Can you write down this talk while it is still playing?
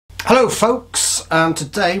Hello folks,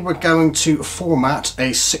 today we're going to format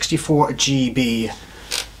a 64 GB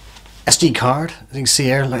SD card. As you can see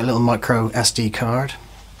here, like a little micro SD card.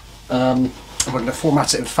 We're going to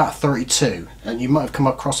format it in FAT32, and you might have come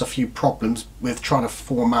across a few problems with trying to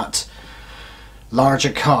format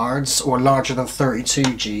larger cards or larger than 32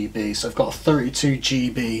 GB. So I've got a 32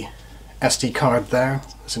 GB SD card there.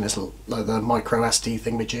 It's in this little, like the micro SD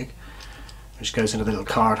thingamajig, which goes into the little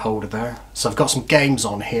card holder there. So I've got some games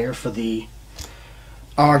on here for the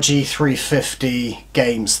RG350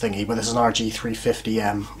 games thingy, but this is an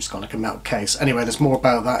RG350M, it's got like a metal case. Anyway, there's more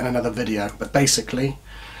about that in another video, but basically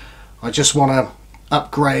I just want to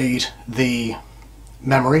upgrade the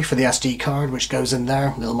memory for the SD card, which goes in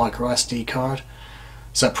there, little micro SD card.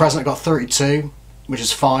 So at present I've got 32, which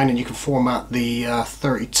is fine, and you can format the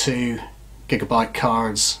 32 gigabyte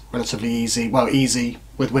cards relatively easy, well easy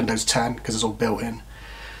with Windows 10 because it's all built in,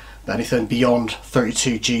 but anything beyond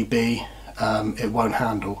 32 GB it won't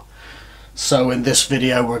handle. So in this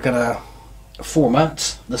video we're going to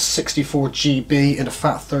format the 64 GB into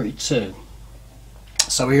FAT32.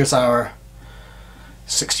 So here's our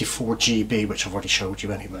 64 GB, which I've already showed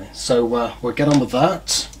you anyway. So we'll get on with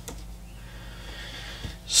that.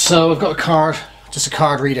 So I've got a card, just a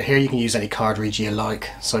card reader here. You can use any card reader you like.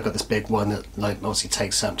 So I've got this big one that like obviously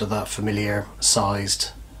takes up to that familiar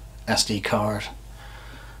sized SD card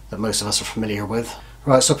that most of us are familiar with.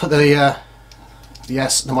 Right, so I'll put the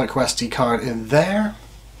micro SD card in there.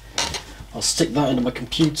 I'll stick that into my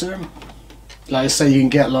computer. Like I say, you can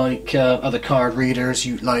get like other card readers,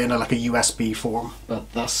 like in like a USB form,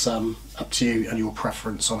 but that's up to you and your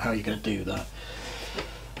preference on how you're going to do that.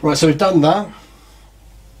 Right, so we've done that.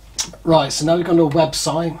 Right, so now we've gone to a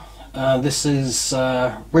website. This is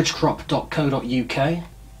ridgecrop.co.uk.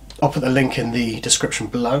 I'll put the link in the description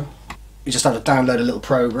below. You just have to download a little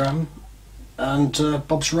program and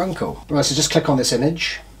Bob's your uncle. Right, so just click on this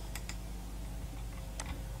image.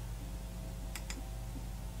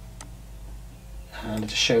 And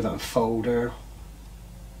to show that folder,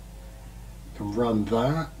 you can run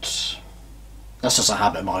that. That's just a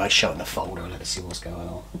habit of mine, I show it in the folder and let it see what's going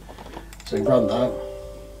on. So you run that.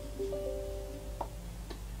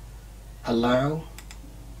 Allow.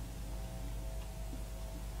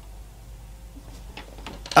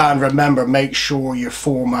 And remember, make sure you're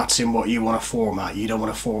formatting what you want to format. You don't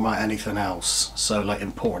want to format anything else. So like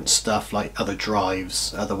important stuff like other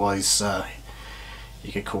drives, otherwise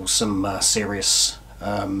you could cause some serious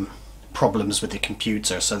problems with your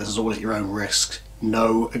computer. So this is all at your own risk.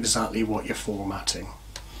 Know exactly what you're formatting.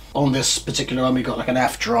 On this particular one we got like an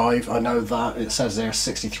F drive. I know that it says there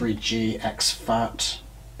 63G exFAT.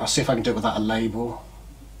 I'll see if I can do it without a label.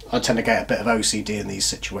 I tend to get a bit of OCD in these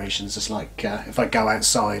situations. It's like if I go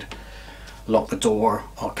outside, lock the door,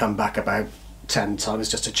 I'll come back about 10 times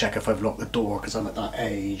just to check if I've locked the door because I'm at that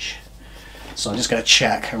age. So I'm just going to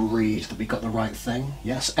check and read that we got the right thing.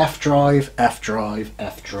 Yes, F drive, F drive,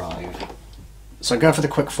 F drive. So I'm going for the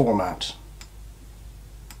quick format.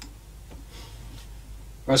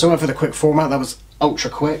 Right, so I went for the quick format. That was ultra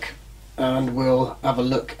quick. And we'll have a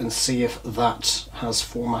look and see if that has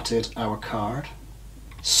formatted our card.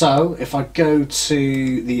 So if I go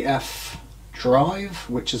to the F drive,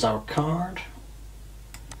 which is our card,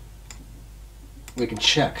 we can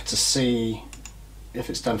check to see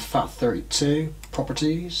if it's done FAT32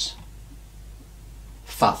 properties.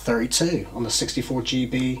 FAT32 on the 64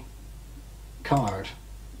 GB card.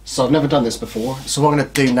 So I've never done this before, so what I'm going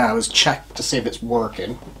to do now is check to see if it's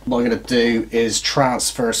working. What I'm going to do is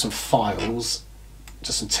transfer some files,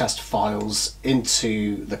 just some test files,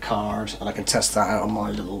 into the card, and I can test that out on my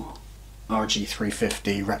little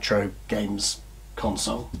RG350 retro games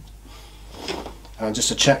console. Just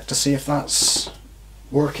to check to see if that's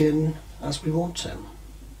working as we want to.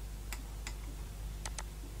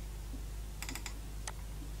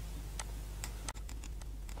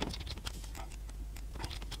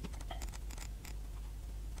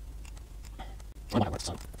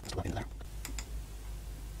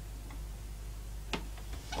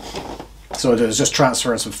 So what I do is just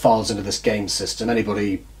transferring some files into this game system.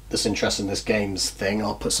 Anybody that's interested in this games thing,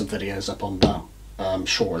 I'll put some videos up on that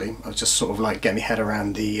shortly. I was just sort of like getting my head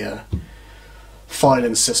around the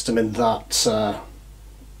filing system in that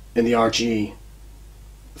in the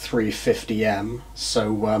RG350M.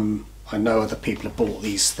 So I know other people have bought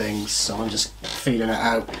these things, so I'm just feeling it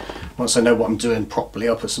out. Once I know what I'm doing properly,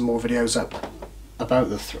 I'll put some more videos up about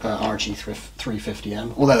the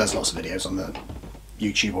RG350M, although there's lots of videos on the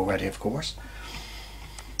YouTube already, of course.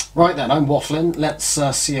 Right then, I'm waffling. Let's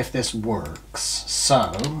see if this works. So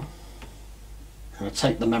I'm going to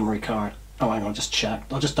take the memory card. Oh, hang on, just check.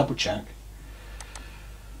 I'll just double check.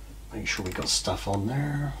 Make sure we got stuff on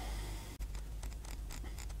there.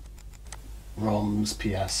 ROMs,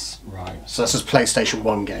 PS, right. So this is PlayStation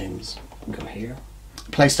 1 games. Go here.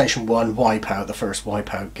 PlayStation 1 Wipeout, the first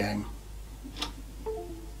Wipeout game.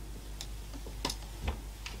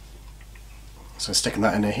 So sticking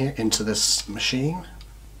that in here, into this machine.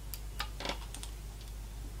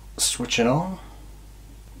 Switch it on.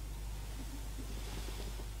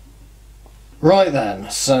 Right then,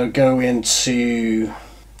 so go into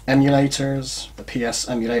emulators, the PS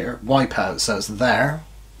emulator, Wipeout, so it's there.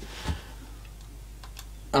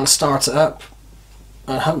 And start it up,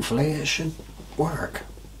 and hopefully it should work.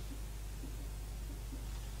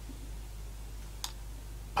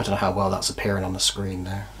 I don't know how well that's appearing on the screen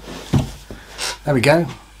there. There we go.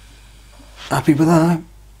 Happy with that?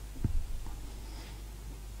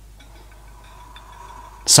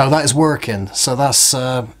 So that is working. So that's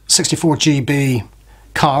 64 GB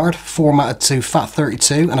card formatted to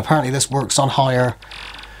FAT32, and apparently this works on higher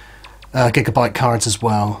gigabyte cards as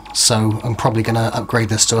well. So I'm probably going to upgrade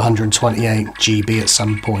this to 128 GB at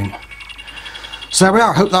some point. So there we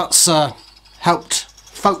are. Hope that's helped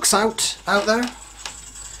folks out there.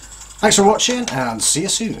 Thanks for watching, and see you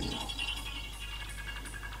soon.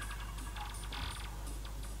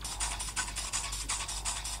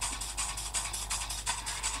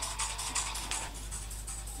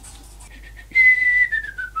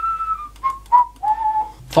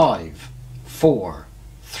 Five, 4,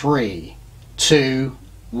 3, 2,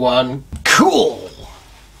 1. Cool!